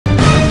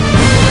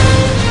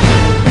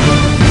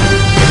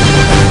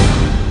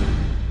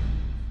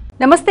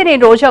నమస్తే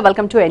నేను రోజా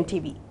welcome to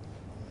NTV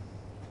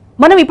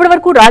మనం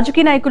ఇప్పటివరకు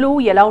రాజకీయ నాయకులు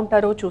ఎలా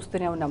ఉంటారో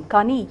చూస్తూనే ఉన్నాం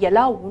కానీ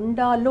ఎలా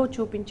ఉండాలో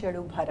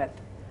చూపించాడు భరత్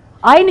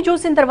ఆయన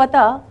చూసిన తర్వాత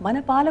మన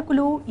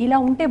పాలకులు ఇలా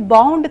ఉంటే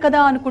బాగుండు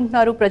కదా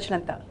అనుకుంటున్నారు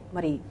ప్రజలంతా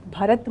మరి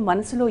భరత్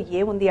మనసులో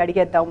ఏముంది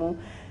అడిగేద్దాము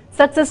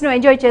సక్సెస్ ను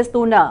ఎంజాయ్ చేస్తూ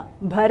ఉన్న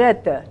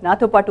భరత్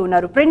నాతో పాటు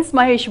ఉన్నారు prince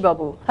Mahesh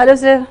Babu hello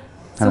sir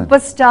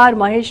super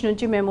star Mahesh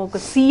నుంచి మేము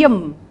ఒక సీఎం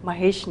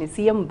మహేష్ ని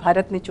సీఎం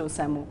భరత్ ని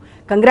చూసాము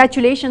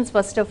congratulations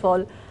first of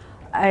all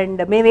and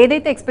మేము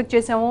ఏదైతే ఎక్స్పెక్ట్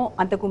చేసామో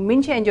అంతకు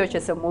మించి ఎంజాయ్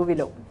చేసాం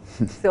మూవీలో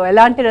సో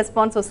ఎలాంటి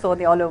రెస్పాన్స్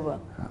వస్తుంది ఆల్ ఓవర్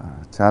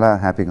చాలా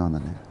హ్యాపీగా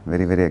ఉందండి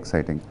వెరీ వెరీ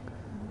ఎక్సైటింగ్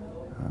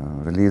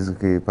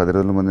రిలీజ్కి 10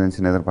 రోజుల ముందు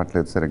నుంచి నిద్ర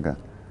పట్టలేదు సరిగ్గా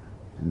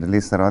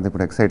రిలీజ్ తర్వాత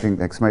ఇప్పుడు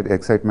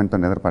ఎక్సైట్మెంట్తో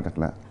నిద్ర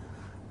పట్టట్లా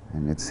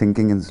and it's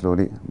sinking in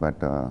slowly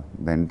but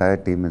the entire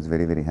team is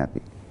very very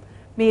happy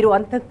మీరు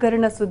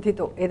అంతఃకరణ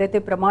శుద్ధితో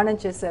ఏదైతే ప్రమాణం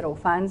చేశారో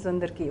ఫ్యాన్స్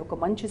అందరికీ ఒక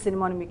మంచి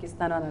సినిమాను మీకు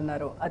ఇస్తానని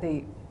అన్నారో అది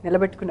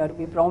నిలబెట్టుకున్నారు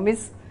మీ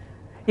ప్రామిస్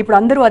ఇప్పుడు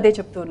అందరూ అదే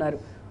చెప్తున్నారు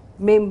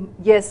మేము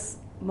ఎస్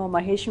మా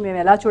మహేష్ మేము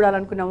ఎలా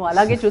చూడాలనుకున్నామో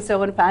అలాగే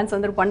చూసామని ఫ్యాన్స్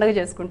అందరూ పండగ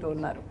చేసుకుంటూ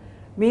ఉన్నారు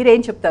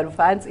మీరేం చెప్తారు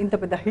ఫ్యాన్స్ ఇంత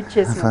పెద్ద హిట్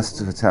చేసి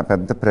ఫస్ట్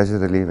పెద్ద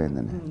ప్రెషర్ రిలీవ్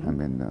అయిందండి I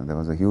mean there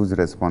was a huge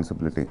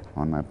responsibility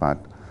on my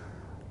part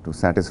to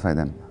satisfy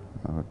them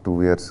 2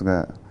 yearsగా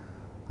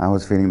I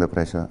was feeling the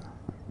pressure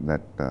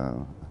that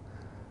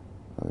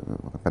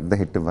ఒక పెద్ద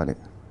హిట్ ఇవ్వాలి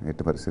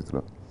ఎట్టి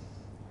పరిస్థితిలో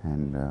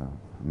and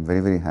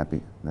very very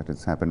happy that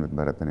it's happen with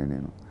Bharat అనే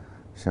నేను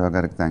శివ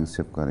గారికి థ్యాంక్స్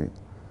చెప్పుకోవాలి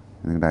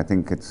ఎందుకంటే I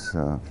think it's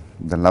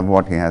the love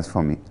what he has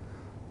for me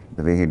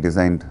the way he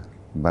designed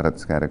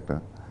భరత్స్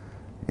character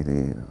ఇది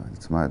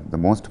it's the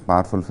most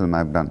powerful film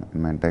I have done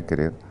in my entire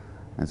career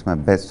it's my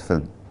best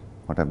film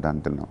what I've done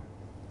till now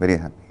very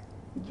happy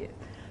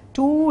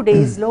 2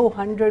 daysలో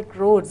 100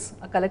 crores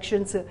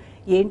collections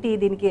ఏంటి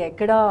దీనికి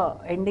ఎక్కడ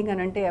ending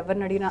అని అంటే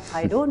ఎవరిని అడిగినా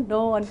I don't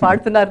know అని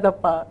పాడుతున్నారు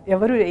తప్ప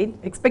ఎవరు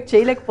ఎక్స్పెక్ట్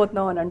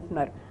చేయలేకపోతున్నాం అని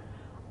అంటున్నారు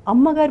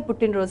అమ్మగారు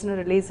పుట్టినరోజున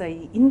రిలీజ్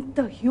అయ్యి ఇంత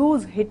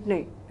హ్యూజ్ హిట్ని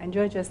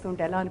ఎంజాయ్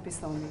చేస్తుంటే ఎలా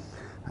అనిపిస్తుంది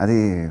అది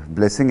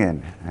బ్లెస్సింగ్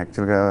అండి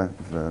యాక్చువల్గా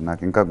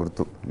నాకు ఇంకా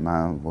గుర్తు నా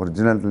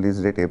original release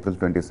date April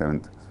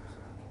 27th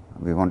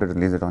we wanted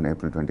release it on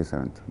April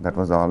 27th that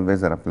was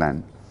always our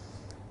plan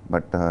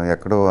but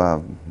ఎక్కడో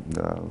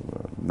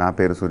నా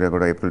పేరు సూర్య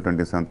కూడా April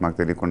 27th మాకు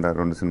తెలియకుండా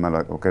 2 సినిమాలు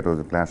ఒకే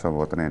రోజు clash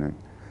అవ్వబోతున్నాయని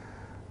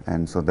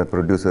and so the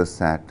producers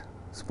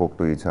spoke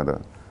to each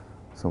other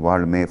so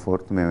వాళ్ళు May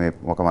 4th మేము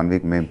ఒక 1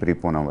 week మేము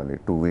ప్రీపోన్ అవ్వాలి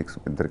 2 weeks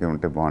ఇద్దరికి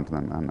ఉంటే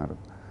బాగుంటుందని అన్నారు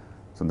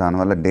సో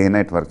దానివల్ల డే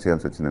నైట్ వర్క్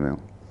చేయాల్సి వచ్చింది మేము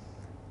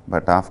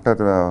but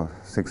after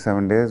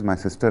 6-7 days my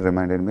sister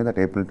reminded me that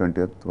April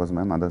 20th was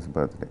my mother's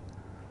birthday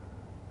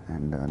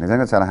and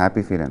నిజంగా చాలా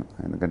హ్యాపీ ఫీల్ అయ్యాను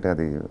ఎందుకంటే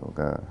అది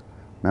ఒక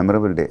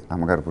మెమరబుల్ డే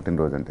అమ్మగారు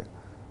పుట్టినరోజు అంటే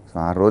సో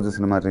ఆ రోజు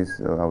సినిమా రిలీజ్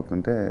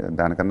అవుతుంటే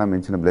దానికన్నా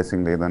మించిన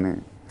బ్లెస్సింగ్ లేదని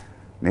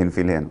నేను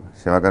ఫీల్ అయ్యాను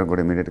శివ గారు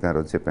కూడా ఇమీడియట్గా ఆ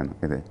రోజు చెప్పాను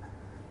ఇదే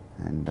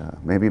and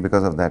maybe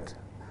because of that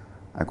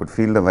I could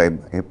feel the vibe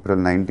April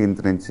 19th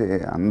నుంచి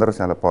అందరూ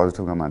చాలా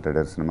పాజిటివ్గా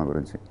మాట్లాడారు సినిమా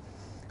గురించి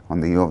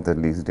on the eve of the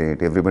release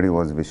date everybody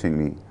was wishing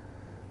me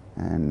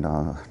and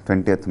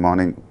 20th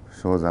morning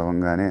shows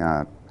అవ్వగానే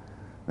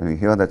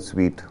here that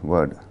sweet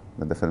word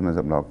that the film is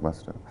a block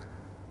buster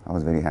I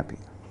was very happy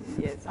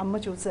అమ్మ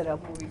చూసారా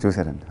movie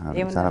చూసారండి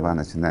చాలా బాగా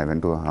నచ్చింది I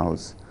went to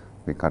house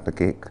we cut a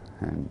cake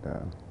and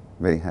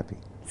very happy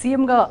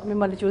సీఎంగా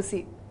మిమ్మల్ని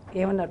చూసి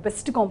ఏమన్నారు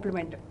బెస్ట్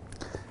కాంప్లిమెంట్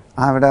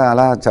ఆవిడ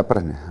అలా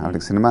చెప్పరండి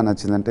ఆవిడకి సినిమా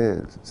నచ్చిందంటే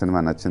సినిమా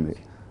నచ్చింది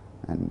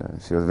and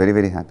she was very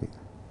very happy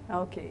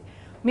okay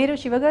మీరు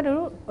శివగారు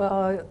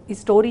ఈ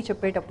స్టోరీ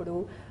చెప్పేటప్పుడు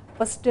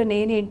ఫస్ట్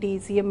నేనేంటి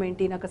సీఎం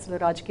ఏంటి నాకు అసలు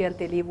రాజకీయాలు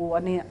తెలియవు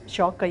అని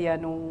షాక్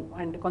అయ్యాను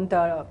అండ్ కొంత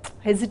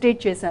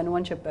హెజిటేట్ చేశాను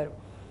అని చెప్పారు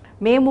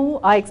మేము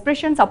ఆ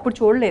ఎక్స్ప్రెషన్స్ అప్పుడు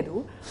చూడలేదు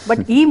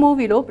బట్ ఈ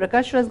మూవీలో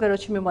ప్రకాష్ రాజ్ గారు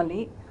వచ్చి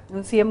మిమ్మల్ని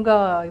సీఎంగా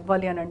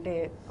ఇవ్వాలి అని అంటే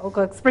ఒక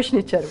ఎక్స్ప్రెషన్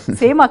ఇచ్చారు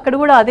సేమ్ అక్కడ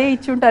కూడా అదే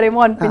ఇచ్చి ఉంటారేమో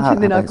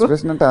అనిపించింది నాకు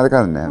ఎక్స్ప్రెషన్ అంటే అది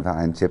కాదండి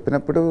ఆయన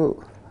చెప్పినప్పుడు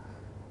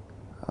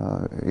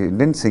it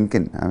didn't sync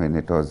in I mean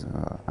it was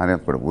అని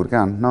ఇప్పుడు ఊరికే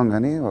అంటున్నాం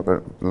కానీ ఒక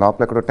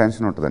లోపల ఎక్కడో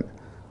టెన్షన్ ఉంటుందండి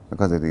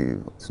బికాజ్ ఇది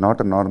it's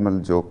not a normal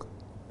joke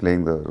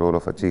playing the role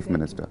of a chief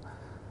minister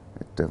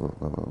it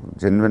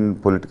genuine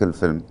political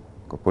film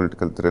ఒక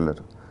పొలిటికల్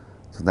థ్రిల్లర్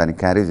సో దాన్ని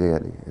క్యారీ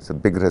చేయాలి it's a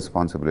big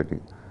responsibility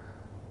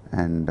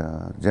and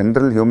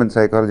general human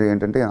psychology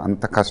ఏంటంటే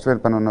అంత కష్టమైన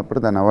పని ఉన్నప్పుడు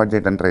దాన్ని అవాయిడ్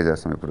చేయడానికి ట్రై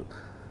చేస్తాం ఇప్పుడు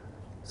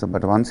సో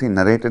బట్ వన్స్ ఈ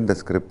narrated the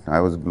script I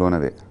was blown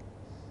away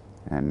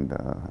and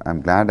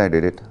I'm glad I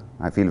did it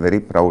I feel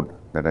very proud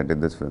that I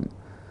did this film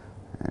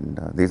and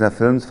these are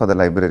films for the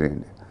library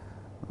అండి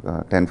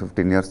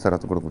 10-15 years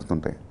తర్వాత కూడా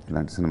గుర్తుంటాయి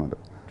ఇలాంటి సినిమాలు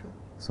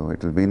so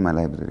it will be in my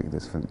library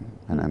this film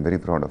and I'm very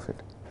proud of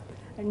it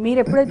and మీరు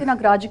ఎప్పుడైతే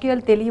నాకు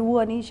రాజకీయాలు తెలియవు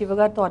అని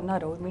శివగారితో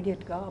అన్నారో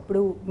ఇమీడియట్గా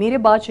అప్పుడు మీరే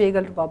బాగా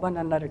చేయగలరు బాబా అని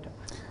అన్నారట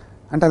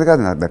అంటే అది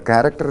కాదు ద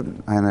క్యారెక్టర్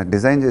ఆయన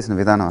డిజైన్ చేసిన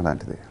విధానం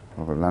అలాంటిది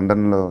ఒక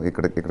లండన్లో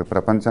ఇక్కడ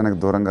ప్రపంచానికి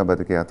దూరంగా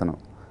బతికే అతను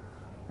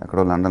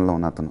ఎక్కడో లండన్లో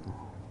ఉన్న అతను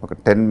ఒక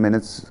 10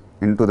 minutes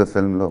ఇంటూ ద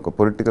ఫిల్మ్లో ఒక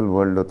పొలిటికల్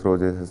వరల్డ్లో త్రో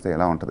చేసేస్తే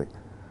ఎలా ఉంటుంది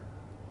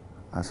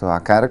సో ఆ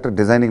క్యారెక్టర్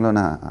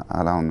డిజైనింగ్లోనే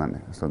అలా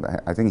ఉందండి so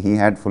I think he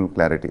had full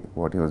clarity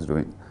what he was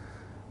doing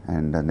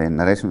and నేను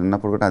నరేషన్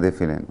విన్నప్పుడు కూడా అదే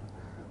ఫీల్ అయ్యాను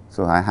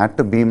So I had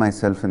to be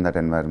myself in that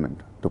environment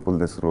to pull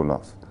this role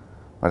off.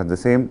 But at the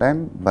same time,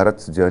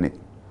 Bharat's journey,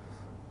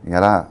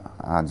 ఎలా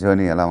ఆ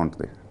journey ఎలా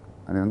ఉంటుంది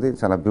అనేది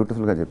చాలా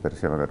బ్యూటిఫుల్గా చెప్పారు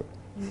శివ గారు.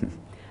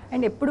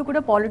 అండ్ ఎప్పుడు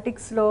కూడా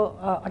పాలిటిక్స్లో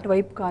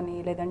అటువైపు కానీ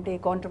లేదంటే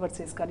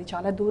కాంట్రవర్సీస్ కానీ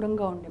చాలా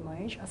దూరంగా ఉండే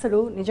మహేష్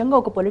అసలు నిజంగా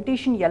ఒక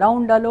పొలిటీషియన్ ఎలా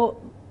ఉండాలో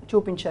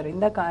చూపించారు.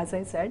 ఇందాక యాజ్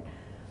ఐ సెడ్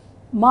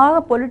మా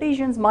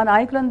పొలిటీషియన్స్ మా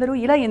నాయకులందరూ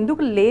ఇలా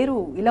ఎందుకు లేరు,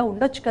 ఇలా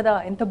ఉండొచ్చు కదా,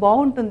 ఎంత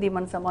బాగుంటుంది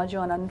మన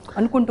సమాజం అని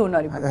అనుకుంటూ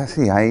ఉన్నారు.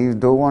 I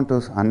don't want to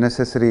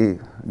unnecessary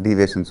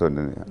deviations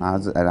ఉంటుంది.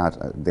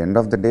 The end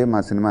of the day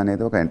మా సినిమా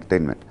అనేది ఒక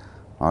ఎంటర్టైన్మెంట్,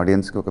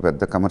 ఆడియన్స్కి ఒక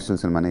పెద్ద కమర్షియల్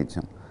సినిమానే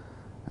ఇచ్చాం.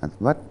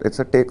 But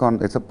it's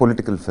a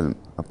political film,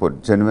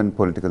 genuine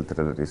political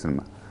thriller ఈ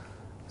సినిమా.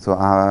 సో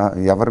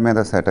ఎవరి మీద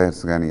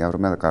సెటైర్స్ కానీ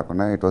ఎవరి మీద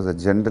కాకుండా ఇట్ వాజ్ అ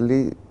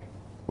జనరలీ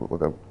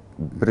ఒక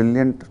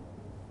brilliant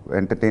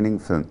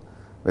entertaining film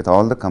with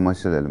all the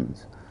commercial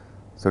elements.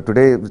 So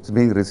today it's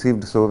being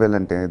received so well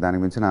ante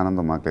daniki minchina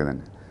aanandam maaku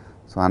ledandi.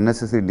 So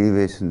unnecessary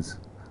deviations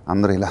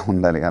andaru ila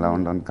undali ala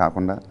undani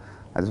kaakunda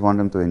I just want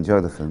them to enjoy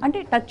the film.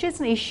 Ante touch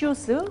chesina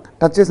issues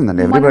touch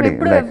chesindandi everybody,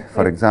 like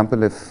for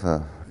example if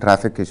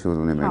traffic issues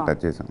ni మేము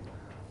touch chesam.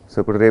 So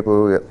ఇప్పుడు రేపు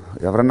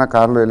ఎవరన్నా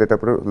కార్లో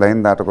వెళ్ళేటప్పుడు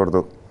line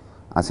దాటకూడదు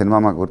ఆ cinema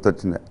మాకు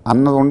గుర్తొచ్చింది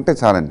అన్నది ఉంటే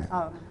చాలండి,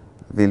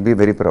 will be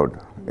very proud.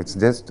 It's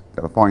just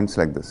points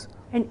like this.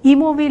 And ఈ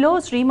మూవీలో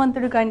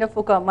శ్రీమంతుడు కైండ్ ఆఫ్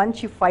ఒక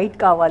మంచి ఫైట్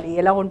కావాలి,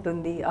 ఎలా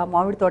ఉంటుంది ఆ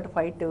మామిడి తోట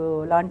ఫైట్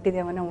లాంటిది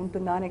ఏమైనా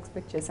ఉంటుందా అని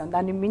ఎక్స్పెక్ట్ చేశాను.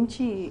 దాన్ని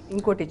మించి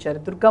ఇంకోటి ఇచ్చారు,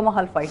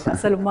 దుర్గామహల్ ఫైట్.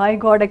 అసలు మై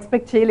గాడ్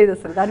ఎక్స్పెక్ట్ చేయలేదు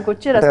అసలు, దానికి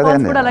వచ్చే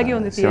రెస్పాన్స్ కూడా అలాగే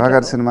ఉంది. శివ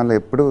గారి సినిమాలో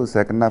ఎప్పుడు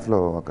సెకండ్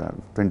హాఫ్లో ఒక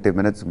 20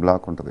 minutes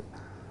బ్లాక్ ఉంటుంది,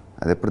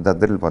 అది ఎప్పుడు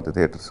దద్దరిల్లిపోతుంది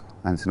థియేటర్స్.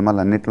 ఆయన సినిమాలు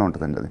అన్నింటిలో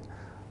ఉంటుందండి అది.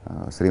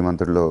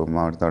 శ్రీమంతుడిలో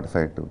మామిడి తోట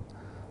ఫైట్,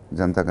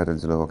 జనతా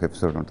కరేజ్లో ఒక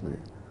ఎపిసోడ్ ఉంటుంది.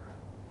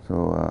 సో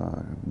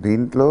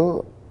దీంట్లో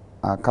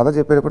ఆ కథ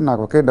చెప్పేటప్పుడు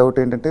నాకు ఒకే డౌట్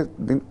ఏంటంటే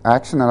దీని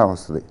యాక్షన్ ఎలా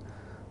వస్తుంది,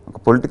 ఒక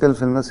పొలిటికల్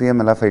ఫిల్మ్లో సీఎం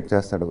ఎలా ఫైట్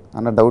చేస్తాడు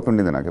అన్న డౌట్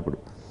ఉండింది నాకు ఎప్పుడు.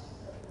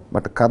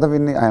 బట్ కథ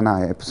విని ఆయన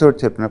ఎపిసోడ్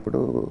చెప్పినప్పుడు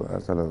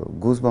అసలు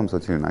గూస్ బంప్స్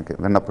వచ్చింది నాకు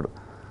విన్నప్పుడు.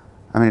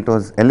 I mean it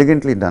was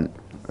ఎలిగెంట్లీ done.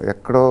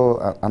 ఎక్కడో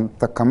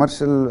అంత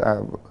కమర్షియల్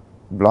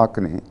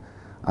బ్లాక్ని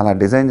అలా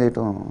డిజైన్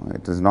చేయటం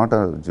it is not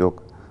a joke.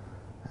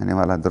 అని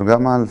వాళ్ళ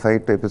దుర్గామహల్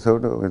fight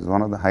episode is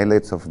one of the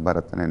highlights of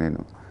Bharat అనే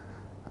నేను.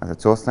 అది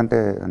చూస్తుంటే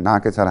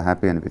నాకే చాలా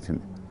హ్యాపీ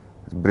అనిపించింది.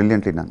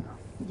 Brilliantly done.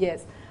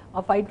 ఎస్, ఆ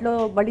ఫైట్లో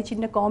బడి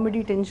చిన్న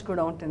కామెడీ టెన్స్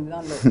కూడా ఉంటుంది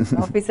దానిలో,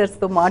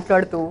 ఆఫీసర్స్తో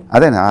మాట్లాడుతూ.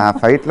 అదే ఆ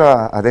ఫైట్లో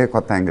అదే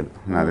కొత్త యాంగిల్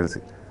నాకు తెలిసి.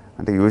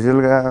 అంటే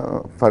యూజువల్గా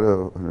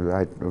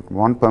I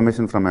want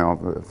permission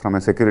from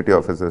a security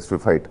officers to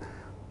fight.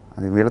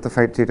 అది వీళ్ళతో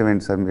ఫైట్ చేయడం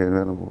ఏంటి సార్,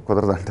 మీరు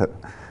కుదరదు అంటారు.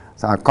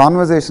 సో ఆ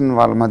కాన్వర్జేషన్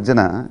వాళ్ళ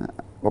మధ్యన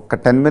ఒక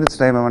 10 minutes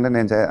టైం ఇవ్వండి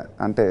నేను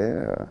అంటే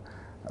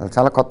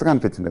చాలా కొత్తగా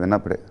అనిపించింది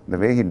విన్నప్పుడే.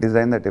 The way he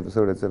design that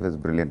episode itself is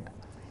brilliant.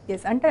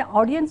 Yes, అంటే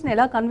ఆడియన్స్ని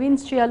ఎలా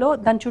కన్విన్స్ చేయాలో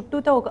దాని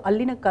చుట్టూతో ఒక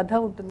అల్లిన కథ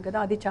ఉంటుంది కదా,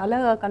 అది చాలా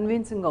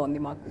కన్విన్సింగ్గా ఉంది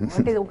మాకు.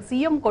 అంటే ఒక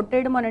సీఎం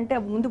కొట్టేయడం అని అంటే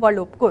ముందు వాళ్ళు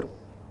ఒప్పుకోరు.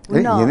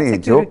 ఇది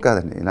జోక్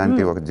కాదండి,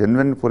 ఇలాంటి ఒక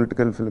జెన్యున్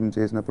పొలిటికల్ ఫిల్మ్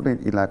చేసినప్పుడు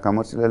ఇలా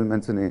కమర్షియల్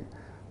ఎలిమెంట్స్ని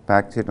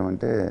ప్యాక్ చేయడం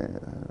అంటే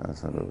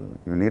అసలు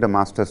you need a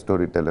master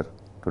story teller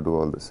to do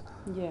all this.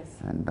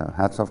 And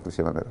hats off to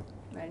Shiva గారు.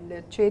 అండ్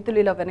చేతులు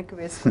ఇలా వెనక్కి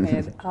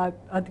వేసుకునేది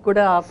అది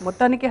కూడా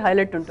మొత్తానికి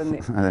హైలైట్ ఉంటుంది.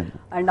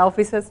 అండ్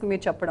ఆఫీసర్స్కి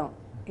మీరు చెప్పడం,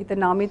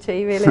 ఇతను నా మీద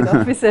చేయి వేయలేదు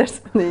ఆఫీసర్స్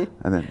అని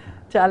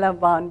చాలా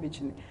బాగా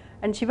అనిపించింది.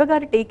 అండ్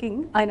శివగారి టేకింగ్,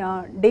 ఆయన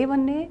డే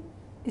 1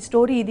 ఈ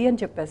స్టోరీ ఇది అని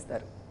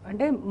చెప్పేస్తారు.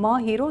 అంటే మా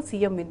హీరో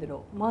సీఎం ఇందులో,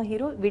 మా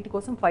హీరో వీటి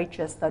కోసం ఫైట్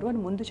చేస్తారు అని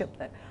ముందు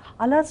చెప్తారు.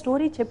 అలా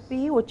స్టోరీ చెప్పి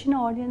వచ్చిన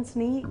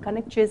ఆడియన్స్ని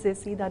కనెక్ట్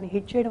చేసేసి దాన్ని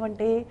హిట్ చేయడం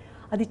అంటే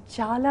అది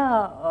చాలా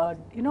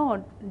యూనో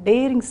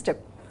డేరింగ్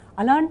స్టెప్.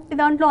 అలాంటి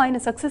దాంట్లో ఆయన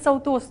సక్సెస్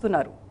అవుతూ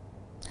వస్తున్నారు.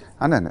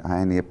 అనండి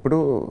ఆయన ఎప్పుడు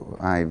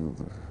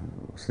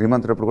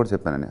శ్రీమంతుడు కూడా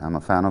చెప్పానండి, I'm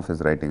a fan of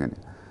his writing అని.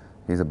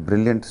 Is a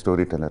brilliant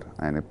story teller.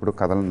 ఆయన ఎప్పుడు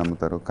కథలను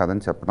నమ్ముతారు,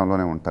 కథను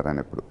చెప్పడంలోనే ఉంటారు ఆయన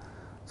ఎప్పుడు.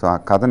 సో ఆ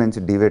కథ నుంచి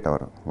డివేట్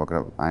అవ్వరు.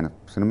 ఆయన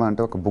సినిమా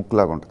అంటే ఒక బుక్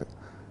లాగా ఉంటుంది,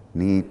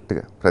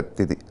 నీట్గా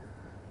ప్రతిదీ.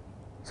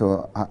 సో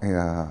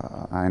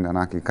ఆయన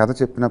నాకు ఈ కథ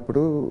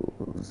చెప్పినప్పుడు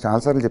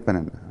చాలాసార్లు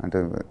చెప్పానండి, అంటే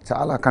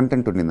చాలా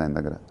కంటెంట్ ఉండింది ఆయన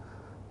దగ్గర,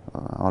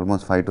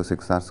 ఆల్మోస్ట్ 5 to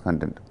 6 hours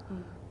కంటెంట్.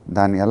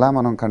 దాన్ని ఎలా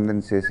మనం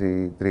కండెన్స్ చేసి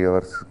 3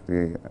 hours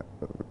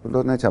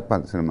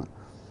చెప్పాలి cinema.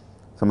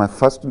 So my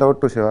first doubt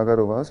to Shiva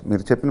గారు వాస్,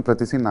 మీరు చెప్పిన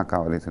ప్రతి సీన్ నాకు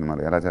కావాలి ఈ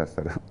సినిమాలో, ఎలా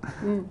చేస్తారు?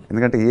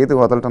 ఎందుకంటే ఏది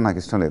వదలటం నాకు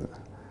ఇష్టం లేదు.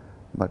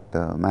 బట్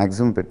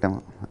మ్యాక్సిమం పెట్టాము.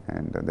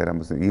 And there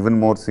are even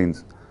more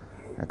scenes.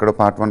 ఎక్కడో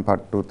part 1,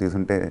 part 2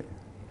 తీసుంటే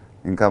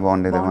ఇంకా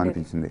బాగుండేదేమో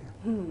అనిపించింది.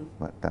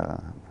 But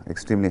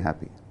extremely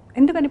happy.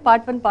 ఎందుకని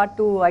part 1, part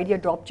 2 ఐడియా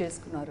డ్రాప్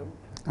చేసుకున్నారు?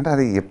 అంటే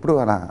అది ఎప్పుడు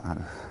అలా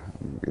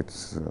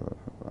ఇట్స్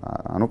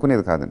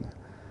అనుకునేది కాదండి.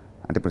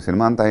 అంటే ఇప్పుడు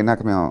సినిమా అంతా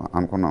అయినాక మేము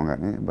అనుకున్నాం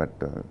కానీ,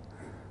 but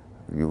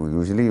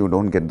usually you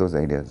don't get those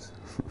ideas.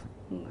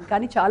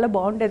 కానీ చాలా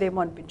బాగుండేదేమో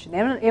అనిపించింది.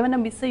 ఏమైనా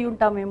మిస్ అయ్యి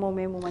ఉంటామేమో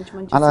మేము మంచి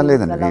మంచి. అలా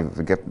లేదండి,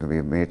 we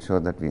made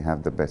sure that we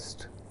have the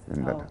best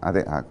in that.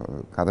 అదే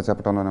కథ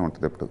చెప్పడంలోనే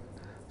ఉంటుంది ఎప్పుడు.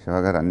 శివ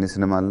గారు అన్ని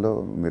సినిమాల్లో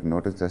మీరు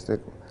నోటీస్ చేస్తే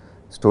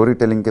స్టోరీ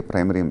టెల్లింగ్కే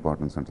ప్రైమరీ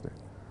ఇంపార్టెన్స్ ఉంటుంది,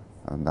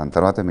 దాని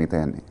తర్వాత మిగతా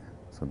అన్ని.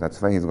 So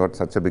that's why he's got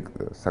such a big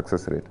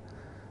success rate.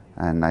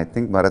 And I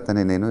think Bharath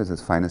Ane Nenu is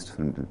his finest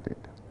film to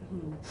date.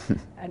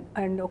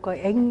 And ఒక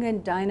యంగ్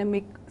అండ్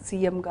డైనమిక్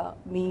సీఎంగా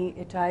మీ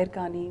అటైర్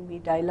కానీ మీ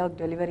dialogue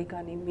delivery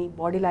కానీ మీ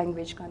body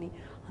language కానీ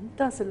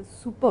అంతా అసలు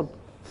super.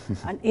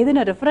 And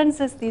ఏదైనా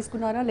references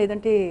తీసుకున్నారా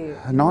లేదంటే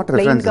నాట్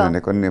రెఫరెన్సెస్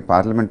అండి, కొన్ని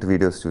పార్లమెంట్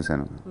వీడియోస్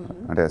చూశాను,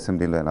 అంటే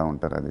అసెంబ్లీలో ఎలా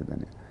ఉంటారు అది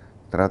అని.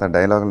 తర్వాత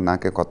డైలాగులు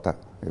నాకే కొత్త,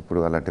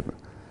 ఎప్పుడు అలాంటి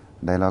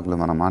డైలాగులు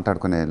మనం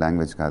మాట్లాడుకునే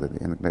లాంగ్వేజ్ కాదు అది,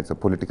 ఎందుకంటే ఇట్స్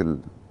పొలిటికల్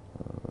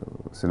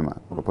సినిమా,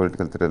 ఒక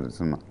పొలిటికల్ థ్రిల్లర్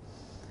సినిమా.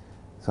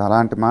 సో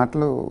అలాంటి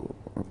మాటలు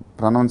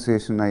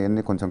ప్రొనౌన్సియేషన్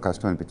అవన్నీ కొంచెం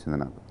కష్టం అనిపించింది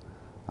నాకు.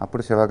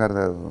 అప్పుడు శివ గారు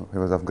he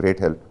was of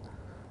great help.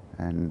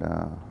 And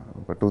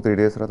ఒక 2-3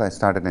 days తర్వాత I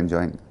started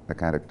enjoying the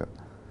character.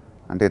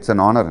 అంటే ఇట్స్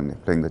అన్ ఆనర్ అండి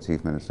playing the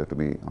chief minister, to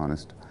be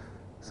honest.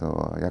 So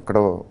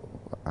ఎక్కడో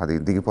అది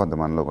దిగిపోద్ది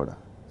మనలో కూడా.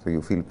 So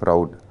you feel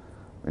proud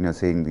when you're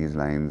saying these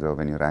lines or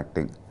when you're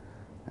acting.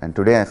 And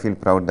today I feel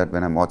proud that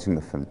when I'm watching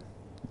the film.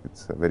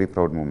 It's a very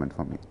proud moment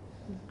for me.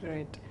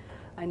 Great.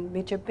 And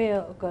మీరు చెప్పే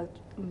ఒక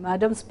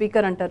madam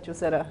speaker అంటారు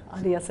చూసారా,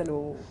 అది అసలు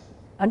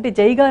అంటే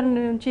జై గారి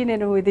నుంచి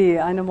నేను ఇది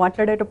ఆయన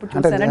మాట్లాడేటప్పుడు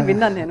చూసానని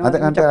విన్నాను నేను. అదే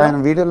అంటే ఆయన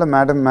వీడియోలో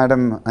మేడం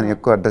మేడం అని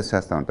ఎక్కువ అడ్రస్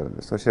చేస్తూ ఉంటారు.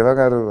 సో శివ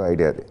గారు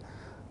ఐడియా అది.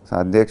 సో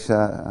అధ్యక్ష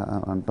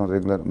అంటాం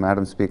రెగ్యులర్,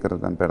 మేడం స్పీకర్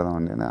అని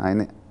పెడదామండి అని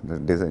ఆయనే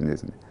డిజైన్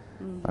చేసింది.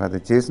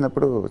 అది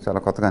చేసినప్పుడు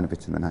చాలా కొత్తగా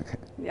అనిపించింది నాకు.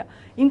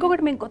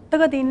 ఇంకొకటి మేము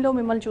కొత్తగా దీనిలో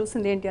మిమ్మల్ని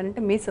చూసింది ఏంటి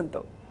అంటే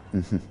మీసంతో.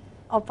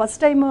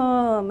 ఫస్ట్ టైం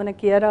మన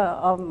కియారా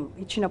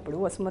ఇచ్చినప్పుడు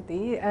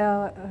వసుమతి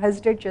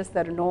హెజిటేట్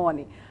చేస్తారు నో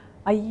అని.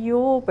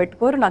 అయ్యో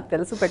పెట్టుకోరు, నాకు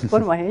తెలుసు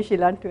పెట్టుకోరు మహేష్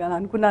ఇలాంటివి అని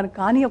అనుకున్నాను.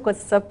 కానీ ఒక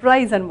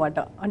సర్ప్రైజ్ అనమాట,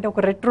 అంటే ఒక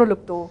రెట్రో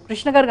లుక్తో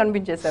కృష్ణ గారు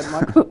కనిపించేశారు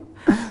మాకు.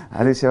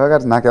 అది శివ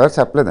గారు నాకు ఎవరు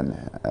చెప్పలేదండి,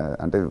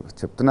 అంటే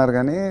చెప్తున్నారు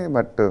కానీ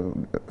బట్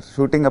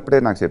షూటింగ్ అప్పుడే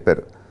నాకు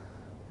చెప్పారు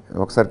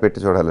ఒకసారి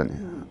పెట్టి చూడాలని.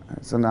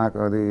 సో నాకు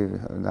అది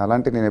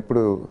అలాంటి నేను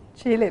ఎప్పుడు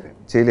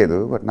చేయలేదు.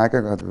 బట్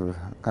నాకే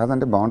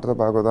కాదంటే బాగుంటుందో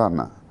బాగోదో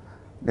అన్న,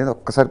 లేదు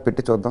ఒక్కసారి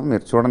పెట్టి చూద్దాం,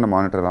 మీరు చూడండి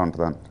మానిటర్ ఎలా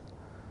ఉంటుందో అని.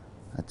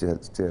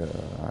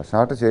 ఆ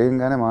షార్ట్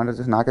చేయగానే మానిటర్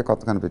చూసి నాకే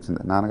కొత్తగా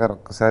అనిపించింది. నాన్నగారు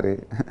ఒక్కసారి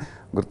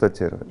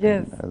గుర్తొచ్చారు.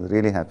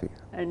 Really happy.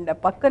 అండ్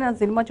పక్కన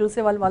సినిమా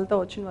చూసే వాళ్ళతో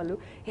వచ్చిన వాళ్ళు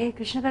ఏ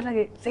కృష్ణ గారు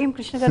లాగే, సేమ్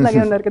కృష్ణ గారు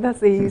లాగే ఉన్నారు కదా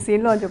ఈ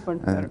సీన్లో అని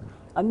చెప్పుకుంటున్నారు.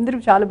 అందరూ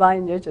చాలా బాగా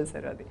ఎంజాయ్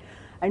చేశారు అది.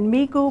 అండ్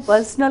మీకు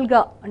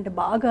పర్సనల్గా అంటే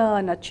బాగా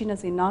నచ్చిన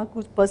సీన్,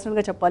 నాకు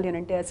పర్సనల్గా చెప్పాలి అని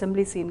అంటే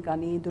అసెంబ్లీ సీన్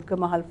కానీ,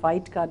 దుర్గమహల్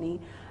ఫైట్ కానీ,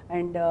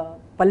 అండ్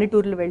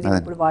పల్లెటూరులు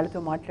వెళ్ళినప్పుడు వాళ్ళతో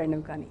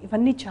మాట్లాడినవి కానీ,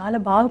 ఇవన్నీ చాలా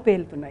బాగా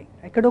పేలుతున్నాయి,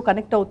 ఎక్కడో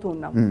కనెక్ట్ అవుతూ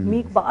ఉన్నాం.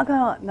 మీకు బాగా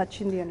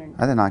నచ్చింది అని అంటే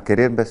అదే నా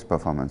కెరియర్ బెస్ట్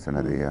పర్ఫార్మెన్స్ అండి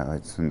అది.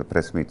 It's in the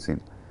press meet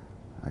scene.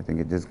 I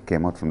think it just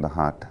came out from the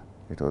heart.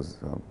 It was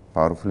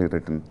powerfully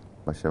written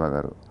by Shiva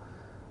గారు.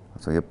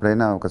 సో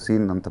ఎప్పుడైనా ఒక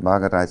సీన్ అంత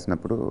బాగా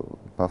రాసినప్పుడు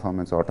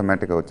పర్ఫార్మెన్స్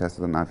ఆటోమేటిక్గా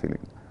వచ్చేస్తుంది నా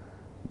ఫీలింగ్.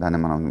 దాన్ని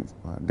మనం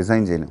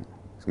డిజైన్ చేయలేము.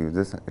 So you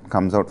just it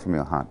comes out from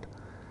your heart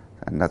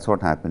and that's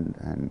what happened.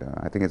 And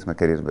I think it's my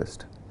career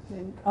best.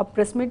 ఆ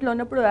ప్రెస్ మీట్లో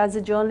ఉన్నప్పుడు యాజ్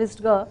ఎ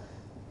జర్నలిస్ట్గా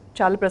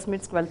చాలా ప్రెస్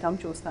మీట్స్కి వెళ్తాం,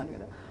 చూస్తాను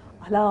కదా,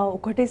 అలా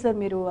ఒకటే సార్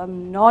మీరు ఐమ్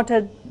నాట్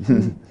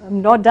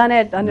డన్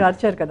ఎట్ అని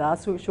అరిచారు కదా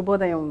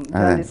శుభోదయం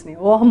జర్నలిస్ట్ని.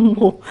 ఓ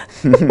అమ్మో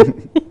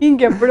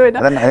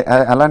ఇంకెప్పుడైనా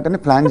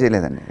అలాంటిని ప్లాన్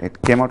చేయలేదండి. It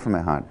came out from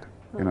my heart.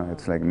 You know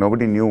it's like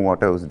nobody knew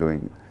what I was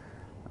doing.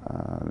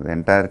 The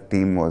entire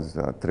team was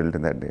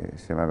thrilled that day.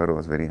 Shiva గారు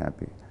వాజ్ వెరీ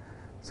హ్యాపీ.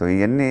 సో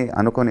ఇవన్నీ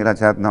అనుకొని ఇలా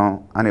చేద్దాం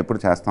అని ఎప్పుడు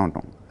చేస్తూ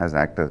ఉంటాం యాజ్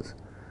యాక్టర్స్.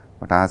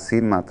 బట్ ఆ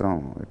సీన్ మాత్రం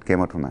it came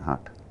out from my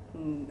heart.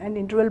 And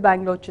interval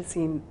బ్యాంక్లో వచ్చే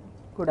సీన్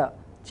కూడా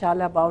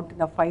చాలా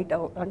బాగుంటుంది. ఆ ఫైట్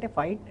అంటే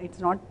fight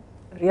it's not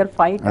real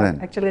fight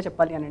యాక్చువల్గా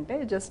చెప్పాలి అని అంటే,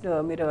 జస్ట్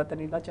మీరు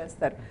అతను ఇలా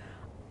చేస్తారు.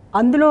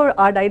 అందులో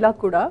ఆ డైలాగ్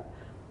కూడా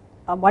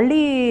మళ్ళీ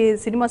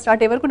సినిమా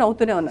స్టార్ట్ అయ్యే వరకు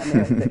నవ్వుతూనే ఉన్నాను.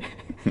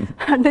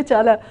 అంటే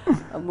చాలా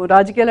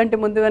రాజకీయాలు అంటే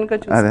ముందు వెనుక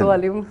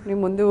చూసుకోవాలి, నీ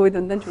ముందు ఇది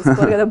ఉందని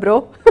చూసుకోవాలి కదా బ్రో.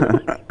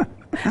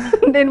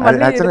 నేను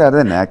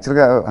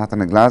యాక్చువల్గా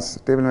అతను గ్లాస్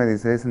టేబుల్ మీద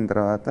తీసేసిన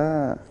తర్వాత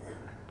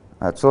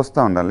అది చూస్తూ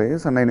ఉండాలి.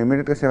 సో నేను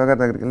ఇమీడియట్గా శివ గారి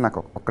దగ్గరికి వెళ్ళి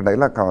నాకు ఒక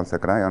డైలాగ్ కావాలి సార్,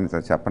 ఇక్కడ ఏమన్నా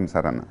సార్ చెప్పండి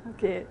సార్ అన్న.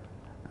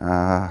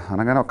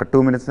 అనగానే ఒక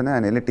 2 minutesనే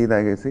ఆయన వెళ్ళి టీ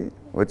తాగేసి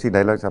వచ్చి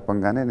డైలాగ్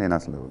చెప్పంగానే నేను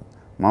అసలు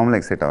మామూలు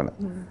ఎక్సైట్ అవ్వాలి.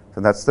 So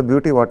that's the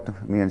beauty what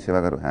me and Shiva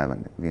గారు హ్యావ్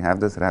అండి. We have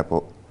this rapport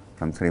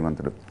from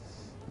Srimanthudu.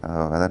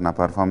 Weather నా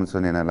పర్ఫార్మెన్స్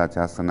నేను ఎలా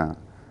చేస్తున్నా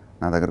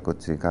నా దగ్గరకు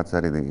వచ్చి కాదు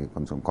సార్ ఇది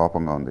కొంచెం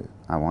కోపంగా ఉంది,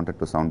 I wanted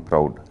to sound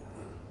proud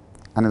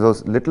అని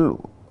దోస్ లిటిల్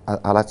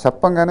అలా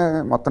చెప్పంగానే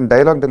మొత్తం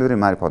dialogue delivery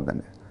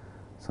మారిపోద్దండి.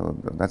 So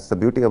that's the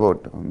beauty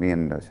about me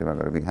and Shiva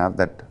గారు. We have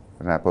that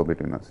rapport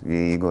between us, A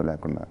ego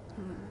లేకుండా.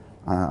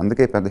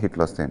 అందుకే పెద్ద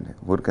హిట్లు వస్తాయండి,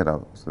 ఊరికే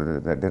రావు. So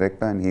the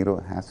director and hero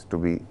has to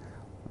be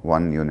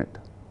one unit,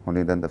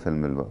 only then the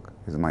film will work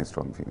is my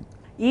strong feeling.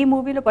 ఈ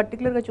మూవీలో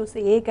పర్టికులర్గా చూస్తే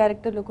ఏ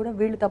క్యారెక్టర్లో కూడా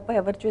వీళ్ళు తప్ప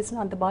ఎవరు చేసినా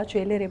అంత బాగా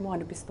చేయలేరేమో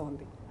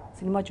అనిపిస్తోంది.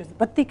 సినిమా చూసి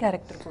ప్రతి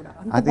క్యారెక్టర్ కూడా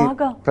అది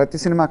ప్రతి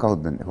సినిమాకి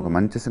అవుతుందండి. ఒక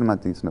మంచి సినిమా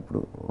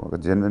తీసినప్పుడు, ఒక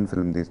జెన్యున్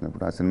ఫిల్మ్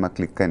తీసినప్పుడు, ఆ సినిమా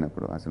క్లిక్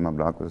అయినప్పుడు, ఆ సినిమా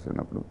బ్లాక్ బస్టర్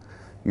అయినప్పుడు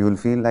you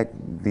will feel like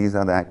these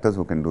are the actors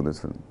who can do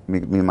this film.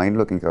 మీ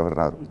మైండ్లోకి ఇంకెవరు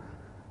రారు.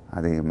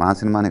 అది మా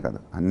సినిమానే కాదు,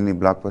 అన్ని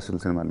బ్లాక్ బస్టర్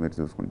సినిమాలు మీరు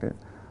చూసుకుంటే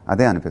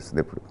అదే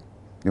అనిపిస్తుంది ఎప్పుడు.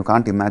 You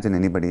can't imagine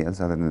anybody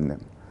else other then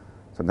them.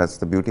 So that's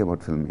the beauty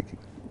about film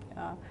making.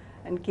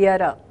 And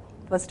Kiara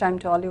first time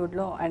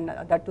టాలీవుడ్లో, and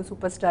that to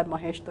super star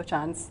మహేష్తో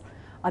chance.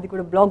 అది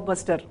కూడా బ్లాక్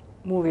బస్టర్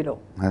మూవీలో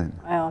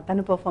తన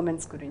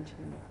పర్ఫార్మెన్స్ గురించి.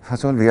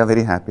 First of all we are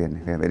very happy అండి,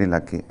 we are very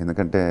lucky.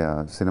 ఎందుకంటే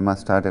cinema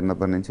start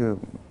అయినప్పటి నుంచి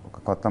ఒక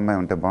కొత్త అమ్మాయి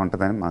ఉంటే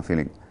బాగుంటుందని మా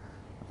ఫీలింగ్.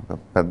 ఒక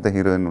పెద్ద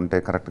హీరోయిన్ ఉంటే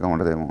కరెక్ట్గా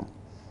ఉండదేమో,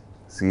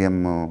 సీఎం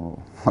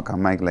ఒక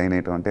అమ్మాయికి లైన్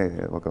వేయటం అంటే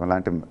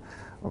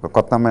ఒక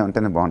కొత్త అమ్మాయి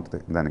ఉంటేనే బాగుంటుంది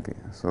దానికి.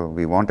 So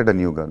we wanted a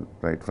new girl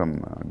right from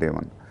day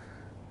one.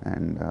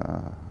 And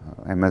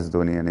MS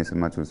Dhoni అనే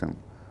సినిమా చూసాం,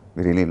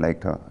 we really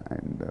like her.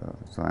 And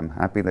so I'm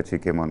happy that she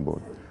came on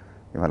board.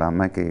 ఇవాళ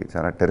అమ్మాయికి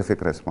చాలా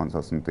టెరిఫిక్ రెస్పాన్స్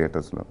వస్తుంది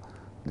థియేటర్స్లో.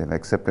 They have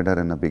accepted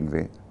her in a big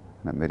way.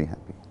 I'm very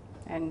happy.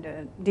 And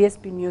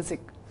DSP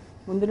music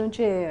ముందు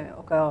నుంచే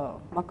ఒక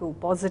మాకు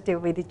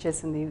పాజిటివ్ ఇది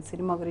ఇచ్చేసింది,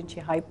 సినిమా గురించి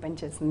హైప్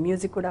పెంచేసింది,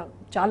 మ్యూజిక్ కూడా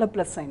చాలా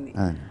ప్లస్ అయింది.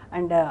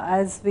 And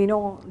as we know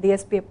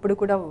DSP ఎప్పుడు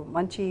కూడా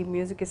మంచి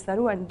మ్యూజిక్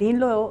ఇస్తారు, అండ్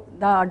దీనిలో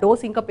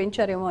డోస్ ఇంకా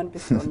పెంచారేమో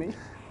అనిపిస్తుంది.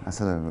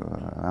 అసలు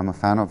I'm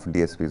fan of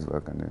DSP's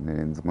work అండి.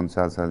 నేను ఇంతకుముందు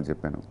చాలాసార్లు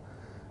చెప్పాను,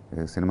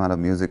 సినిమాలో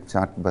మ్యూజిక్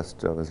చార్ట్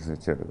బస్ట్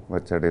ఇచ్చాడు.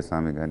 వచ్చాడే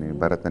స్వామి కానీ,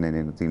 భరత్ అనే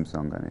నేను థీమ్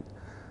సాంగ్ కానీ,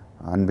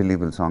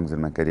 unbelievable songs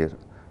in my career.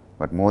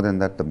 But more than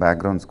that the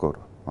background score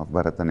of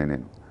Bharat అనే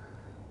నేను,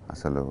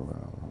 అసలు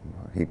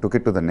he took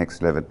it to the next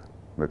level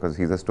because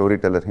he's a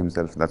storyteller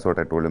himself. That's what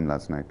I told him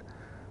last night.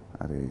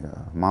 అది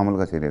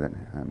మామూలుగా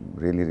చేయలేదని. I'm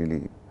really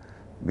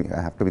I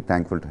have to be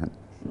thankful to him.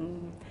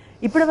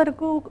 ఇప్పటి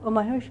వరకు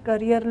మహేష్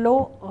కెరియర్లో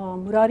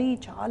మురారి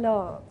చాలా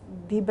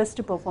ది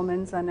బెస్ట్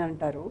పర్ఫార్మెన్స్ అని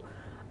అంటారు.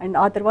 And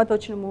ఆ తర్వాత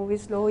వచ్చిన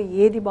మూవీస్లో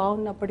ఏది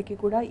బాగున్నప్పటికీ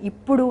కూడా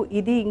ఇప్పుడు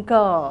ఇది ఇంకా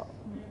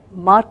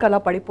మార్క్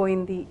అలా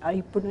పడిపోయింది,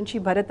 ఇప్పటి నుంచి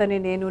భరత్ అనే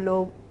నేనులో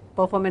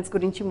పర్ఫార్మెన్స్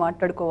గురించి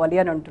మాట్లాడుకోవాలి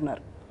అని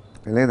అంటున్నారు.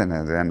 లేదండి,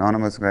 అది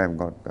అనానమస్గా I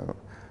got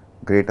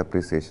great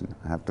appreciation.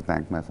 I have to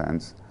thank my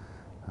fans.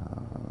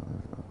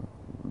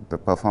 The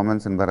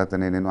performance in Bharat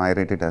అనే నేను I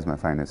rate it as my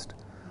finest.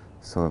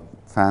 So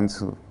fans,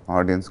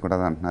 audience కూడా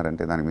అది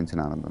అంటున్నారంటే దానికి మించిన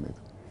ఆనందం లేదు.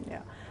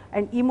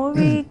 అండ్ ఈ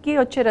మూవీకి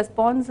వచ్చే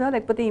రెస్పాన్స్,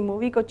 లేకపోతే ఈ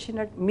మూవీకి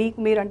వచ్చిన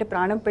మీరు అంటే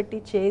ప్రాణం పెట్టి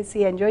చేసి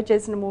ఎంజాయ్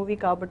చేసిన మూవీ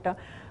కాబట్టి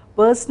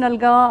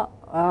పర్సనల్గా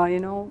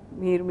యూనో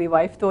మీరు మీ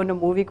వైఫ్తో ఉన్న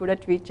మూవీ కూడా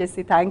ట్వీట్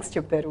చేసి థ్యాంక్స్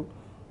చెప్పారు.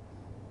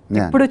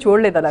 ఇప్పుడు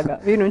చూడలేదు అలాగా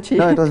మీ నుంచి?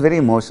 No, it was very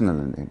emotional.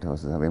 It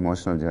was an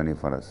emotional journey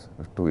for us.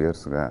 2 years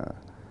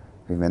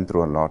we went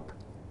through a lot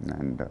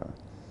and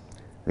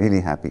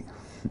really happy.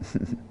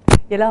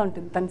 ఎలా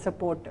ఉంటుంది తన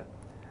support?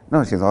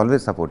 No, she's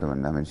always supportive,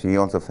 and I mean she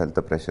also felt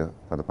the pressure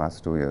for the past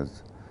 2 years,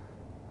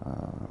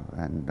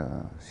 and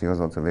she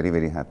was also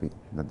very happy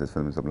that this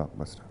film is a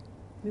blockbuster.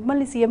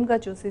 మిమ్మల్ని సీఎంగా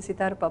చూసి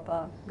సితార పాప,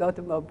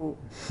 గౌతమ్ బాబు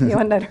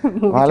ఏమన్నారు?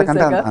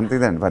 వాళ్ళకంటే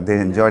అంతేదండి, but they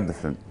enjoyed the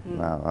film.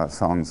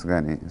 Songs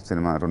కానీ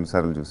cinema 2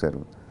 సార్లు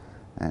చూశారు,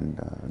 and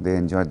they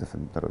enjoyed the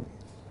film thoroughly.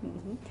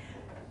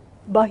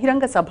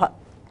 బహిరంగ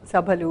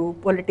సభలు,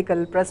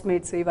 పొలిటికల్ ప్రెస్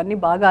మీట్స్ ఇవన్నీ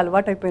బాగా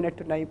అలవాటు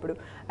అయిపోయినట్టున్నాయి ఇప్పుడు.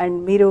 అండ్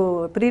మీరు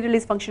ప్రీ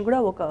రిలీజ్ ఫంక్షన్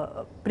కూడా ఒక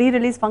ప్రీ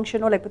రిలీజ్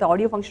ఫంక్షన్ లేకపోతే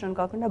ఆడియో ఫంక్షన్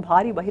కాకుండా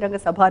భారీ బహిరంగ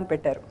సభ అని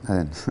పెట్టారు,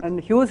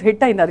 అండ్ హ్యూజ్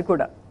హిట్ అయింది అది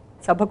కూడా,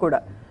 సభ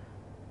కూడా.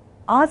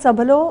 ఆ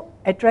సభలో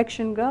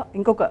అట్రాక్షన్గా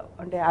ఇంకొక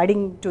అంటే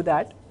యాడింగ్ టు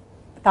దాట్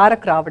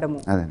తారక్ రావడము,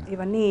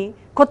 ఇవన్నీ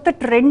కొత్త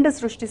ట్రెండ్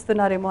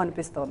సృష్టిస్తున్నారేమో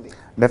అనిపిస్తోంది.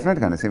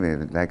 డెఫినెట్గా అండి.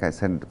 లైక్ ఐ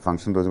సెడ్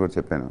ఫంక్షన్ రోజు కూడా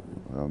చెప్పాను,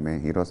 మే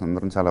హీరోస్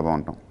అందరం చాలా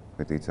బాగుంటాం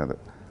with each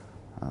other.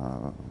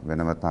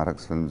 whenever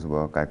Tarak's films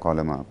work, I call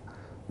him up,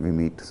 we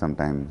meet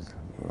sometimes.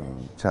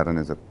 Charan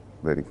is a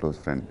very close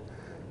friend.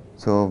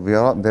 So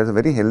there's a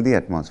very healthy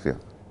atmosphere,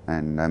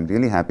 and I'm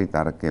really happy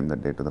Tarak came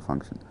that day to the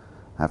function.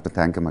 I have to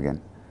thank him again.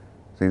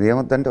 So ఇది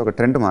ఏమవుతుందంటే ఒక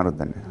trend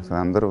మారుద్దండి. So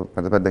అందరూ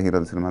పెద్ద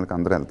హీరోల సినిమాలకి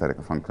అందరూ వెళ్తారు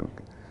ఇక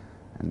ఫంక్షన్కి,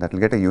 and that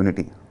will get a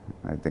unity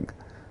I think.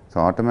 So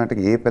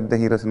ఆటోమేటిక్గా ఏ పెద్ద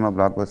హీరో సినిమా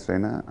బ్లాక్ బస్టర్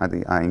అయినా అది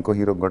ఆ ఇంకో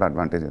హీరోకి కూడా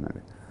అడ్వాంటేజ్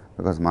అయినది.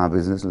 బికాజ్ మా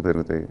బిజినెస్లు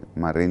పెరుగుతాయి,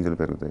 మా రేంజ్లు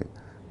పెరుగుతాయి,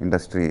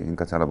 ఇండస్ట్రీ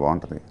ఇంకా చాలా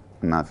బాగుంటుంది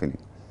నా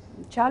ఫీలింగ్.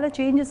 చాలా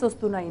చేంజెస్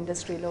వస్తున్నాయి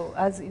ఇండస్ట్రీలో.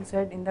 యాజ్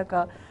ఇన్సైడ్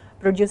ఇందాక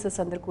ప్రొడ్యూసర్స్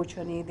అందరు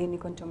కూర్చొని దీన్ని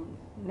కొంచెం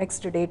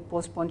నెక్స్ట్ డేట్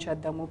పోస్ట్పోన్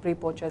చేద్దాము,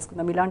 ప్రీపోన్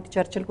చేసుకుందాం, ఇలాంటి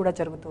చర్చలు కూడా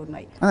జరుగుతూ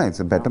ఉన్నాయి.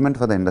 It's betterment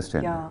for the industry.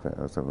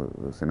 So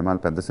సినిమాలు,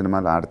 పెద్ద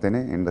సినిమాలు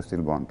ఆడితేనే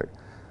ఇండస్ట్రీలు బాగుంటాయి.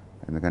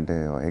 ఎందుకంటే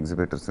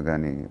ఎగ్జిబిటర్స్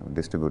కానీ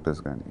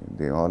డిస్ట్రిబ్యూటర్స్ కానీ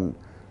they all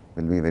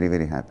will be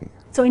very happy.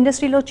 So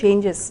ఇండస్ట్రీలో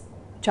చేంజెస్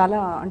చాలా,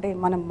 అంటే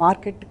మనం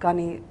మార్కెట్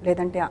కానీ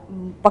లేదంటే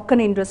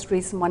పక్కన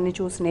ఇండస్ట్రీస్ మనని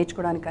చూసి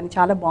నేర్చుకోవడానికి కానీ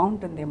చాలా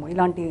బాగుంటుందేమో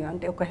ఇలాంటి,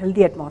 అంటే ఒక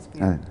హెల్తీ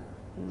అట్మాస్ఫియర్.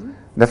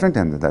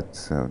 డెఫినెట్లీ అండి,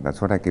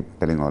 that's what I keep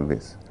telling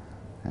always.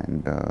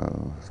 And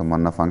so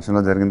మొన్న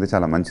ఫంక్షన్లో జరిగింది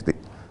చాలా మంచిది.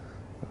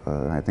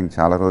 ఐ థింక్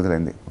చాలా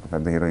రోజులైంది ఒక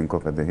పెద్ద హీరో ఇంకో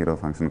పెద్ద హీరో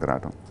ఫంక్షన్కి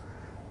రావటం,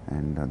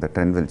 and the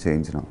trend will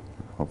change now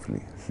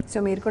hopefully.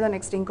 So మీరు కూడా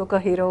నెక్స్ట్ ఇంకొక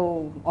హీరో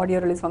ఆడియో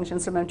రిలీజ్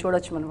ఫంక్షన్స్ మేము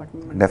చూడొచ్చు అనమాట.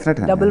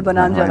 డెఫినెట్గా, డబుల్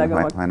బనాంజా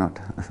లాగా. Why not.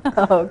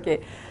 Okay.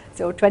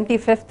 So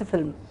 25th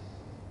film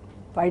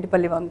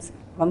Paidipally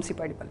Vamsi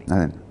Paidipally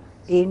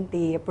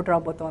ఏంటి, ఎప్పుడు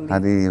రాబోతోంది?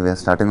 అది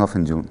starting of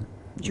in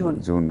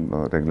June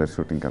regular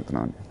షూటింగ్కి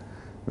వెళ్తున్నాం అండి.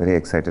 Very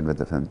excited with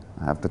the film.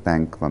 I have to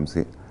thank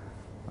Vamsi.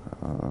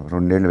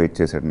 2 ఏళ్ళు వెయిట్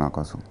చేశాడు నా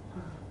కోసం.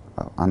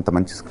 అంత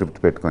మంచి స్క్రిప్ట్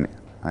పెట్టుకొని,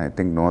 I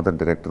think no other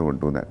director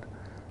would do that.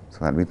 So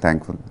I'll be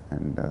thankful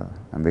and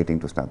I'm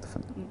waiting to start the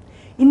film.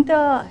 ఇంత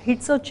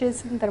హిట్స్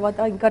వచ్చేసిన తర్వాత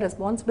ఇంకా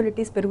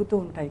రెస్పాన్సిబిలిటీస్ పెరుగుతూ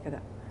ఉంటాయి కదా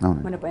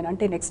మన పైన.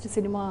 అంటే నెక్స్ట్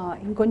సినిమా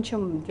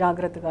ఇంకొంచెం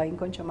జాగ్రత్తగా,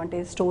 ఇంకొంచెం అంటే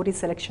స్టోరీ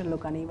సెలెక్షన్లో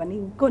కానీ ఇవన్నీ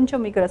ఇంకొంచెం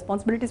మీకు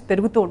రెస్పాన్సిబిలిటీస్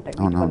పెరుగుతూ ఉంటాయి.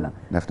 అవును,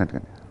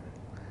 డెఫినెట్గా.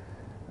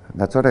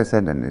 దట్స్ వాట్ ఐ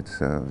సెడ్ అండి.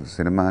 ఇట్స్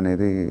సినిమా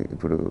అనేది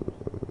ఇప్పుడు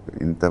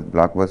ఇంత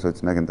బ్లాక్ బస్టర్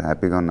వచ్చినాక ఇంత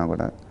హ్యాపీగా ఉన్నా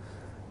కూడా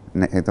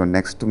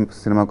నెక్స్ట్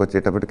సినిమాకి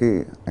వచ్చేటప్పటికి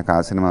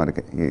ఆ సినిమా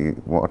వరకే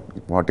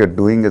what you're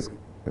doing is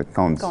it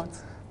counts.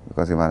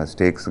 Because ఇవాళ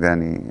స్టేక్స్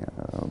కానీ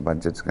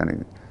బడ్జెట్స్ కానీ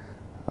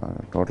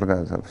టోటల్గా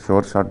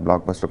షార్ట్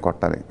బ్లాక్ బస్టర్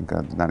కొట్టాలి, ఇంకా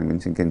దానికి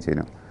మించి ఇంకేం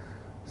చేయలేం.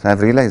 So I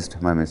realised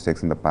my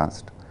mistakes in the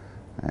past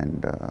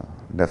and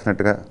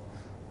డెఫినెట్గా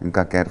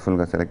ఇంకా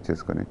కేర్ఫుల్గా సెలెక్ట్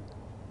చేసుకొని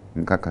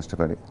ఇంకా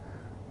కష్టపడి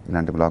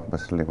ఇలాంటి బ్లాక్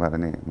బస్టర్లు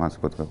ఇవ్వాలని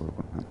మనస్ఫూర్తిగా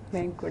కోరుకుంటున్నాను.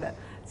 నేను కూడా.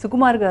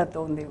 సుకుమార్ గారితో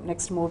ఉంది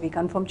నెక్స్ట్ మూవీ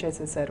కన్ఫర్మ్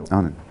చేసేసారు.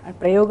 అవునండి.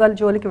 ప్రయోగాల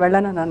జోలికి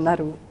వెళ్ళానని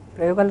అన్నారు.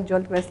 ప్రయోగాల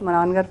జోలికి వేస్తే మా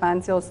నాన్నగారు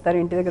ఫ్యాన్సే వస్తారు,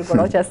 ఇంటి దగ్గర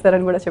గొడవ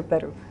చేస్తారని కూడా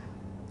చెప్పారు.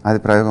 అది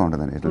ప్రయోగం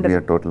ఉండదండి, it will be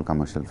a total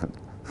commercial film.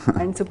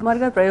 And Sukumar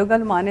గారు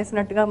ప్రయోగాలు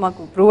మానేసినట్టుగా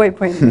మాకు ప్రూవ్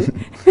అయిపోయింది.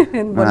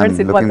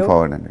 Looking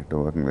forward and to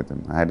working with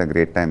him. I had a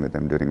great time with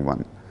him during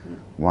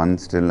one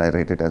still I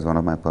rate it as one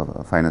of my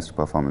finest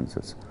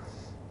performances.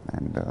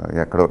 And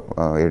ఎక్కడో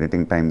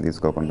editing time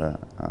తీసుకోకుండా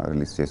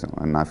release చేసాం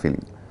అని నా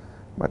feeling.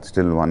 But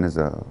still one is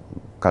a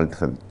cult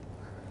film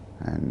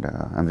and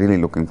I'm really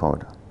looking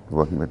forward to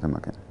working with him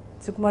again.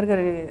 Sukumar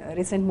గారు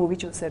recent movie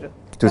చూశాను,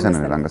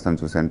 రంగస్థలం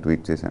చూశాను,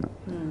 tweet చేశాను.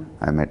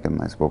 I met him,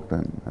 I spoke to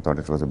him, I thought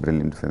it was a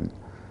brilliant film.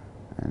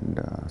 And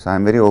so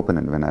I'm very open,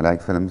 and when I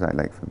like films, I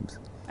like films.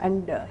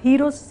 And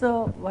heroes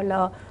వాళ్ళ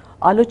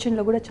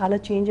ఆలోచనలో కూడా చాలా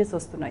changes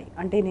వస్తున్నాయి.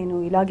 అంటే నేను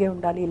ఇలాగే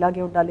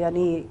ఉండాలి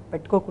అని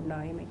పెట్టుకోకుండా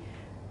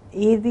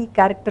ఏది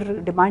క్యారెక్టర్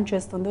డిమాండ్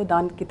చేస్తుందో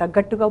దానికి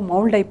తగ్గట్టుగా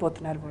మౌల్డ్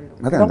అయిపోతున్నారు, వాళ్ళు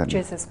అడాప్ట్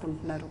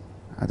చేసేసుకుంటున్నారు.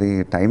 అది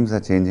టైమ్స్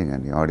ఆర్ చేంజింగ్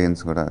అండి.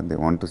 ఆడియన్స్ కూడా they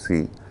want to see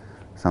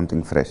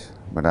something fresh.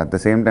 But at the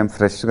same time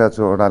ఫ్రెష్గా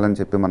చూడాలని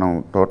చెప్పి మనం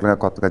టోటల్గా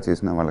కొత్తగా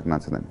చేసినా వాళ్ళకి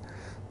నచ్చదండి.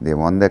 They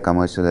want they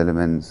commercial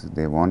elements,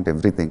 they want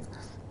everything.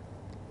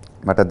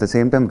 But at the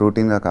same time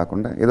రూటీన్గా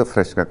కాకుండా ఏదో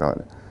ఫ్రెష్గా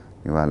కావాలి.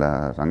 ఇవాళ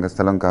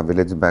రంగస్థలం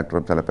విలేజ్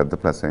బ్యాక్డ్రాప్ చాలా పెద్ద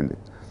ప్లస్ అయింది.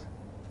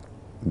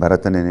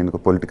 భరత్ అనే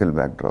నేను political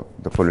backdrop,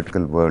 the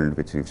political world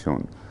which we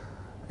shown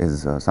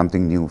is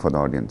something new for the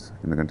audience.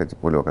 ఎందుకంటే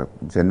ఒక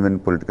జెన్యున్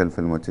పొలిటికల్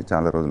ఫిల్మ్ వచ్చి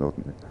చాలా రోజులు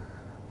అవుతుంది.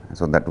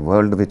 So that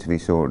world which we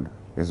showed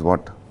is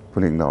what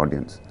pulling the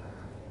audience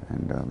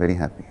and very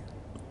happy.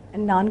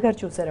 And నాన్నగారు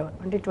చూసారు,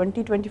 అంటే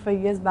 20-25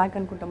 years back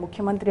అనుకుంటా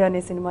ముఖ్యమంత్రి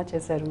అనే సినిమా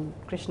చేశారు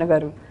కృష్ణ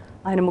గారు.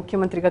 ఆయన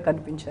ముఖ్యమంత్రిగా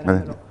కనిపించారు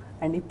అందులో.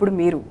 అండ్ ఇప్పుడు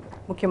మీరు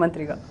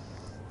ముఖ్యమంత్రిగా.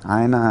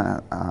 ఆయన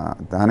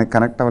దానికి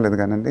కనెక్ట్ అవ్వలేదు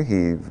కానీ he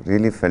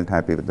really felt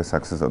happy with the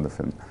success of the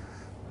film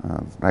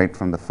right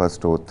from the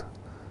first oath.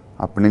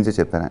 అప్పటి నుంచే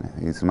చెప్పాను ఆయన,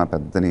 ఈ సినిమా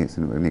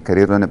నీ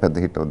కెరీర్లోనే పెద్ద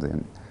హిట్ అవుతుంది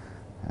అని.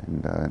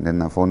 అండ్ నేను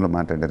నా ఫోన్లో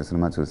మాట్లాడారు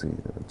సినిమా చూసి,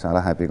 చాలా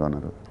హ్యాపీగా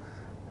ఉన్నారు.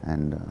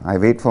 And I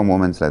wait for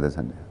moments like this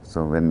అండి.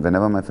 So when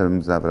ever my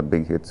films are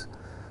big hits,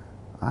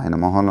 ఆయన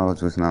మొహంలో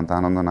చూసినంత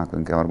ఆనందం నాకు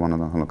ఇంకెవరి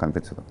మొహంలో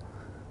కనిపించదు.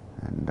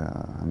 And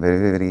very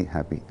very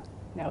happy.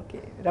 Okay,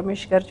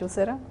 Ramesh గారు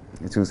చూసారా?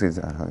 చూసి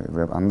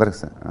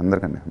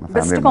అందరికండి మా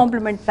బెస్ట్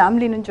కాంప్లిమెంట్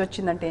ఫ్యామిలీ నుంచి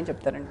వచ్చిందంటే ఏం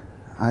చెప్తారండి?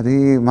 అది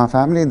మా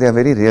family they are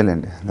very real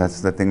అండి. That's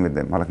the thing with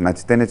them. వాళ్ళకి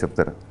నచ్చితేనే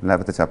చెప్తారు,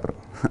 లేకపోతే చెప్పరు.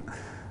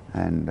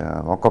 అండ్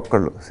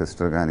ఒక్కొక్కళ్ళు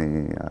సిస్టర్ కానీ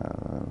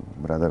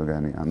బ్రదర్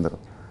కానీ అందరూ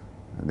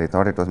they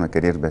thought it was my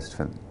career best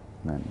film.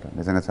 And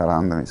నిజంగా చాలా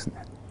ఆనందం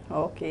వేసింది.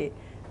 ఓకే,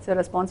 సో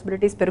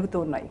రెస్పాన్సిబిలిటీస్ పెరుగుతూ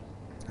ఉన్నాయి.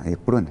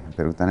 ఎప్పుడు అండి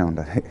పెరుగుతూనే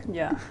ఉండాలి.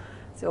 యా,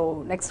 సో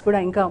నెక్స్ట్ కూడా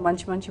ఇంకా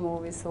మంచి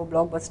మూవీస్,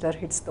 బ్లాక్ బస్టర్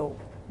హిట్స్తో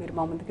మీరు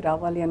మా ముందుకు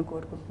రావాలి అని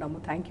కోరుకుంటున్నాము.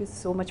 Thank you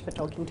so much for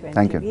talking to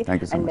NTV.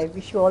 Thank you so and much. I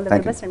wish you all the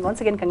very best and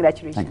once again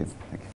congratulations.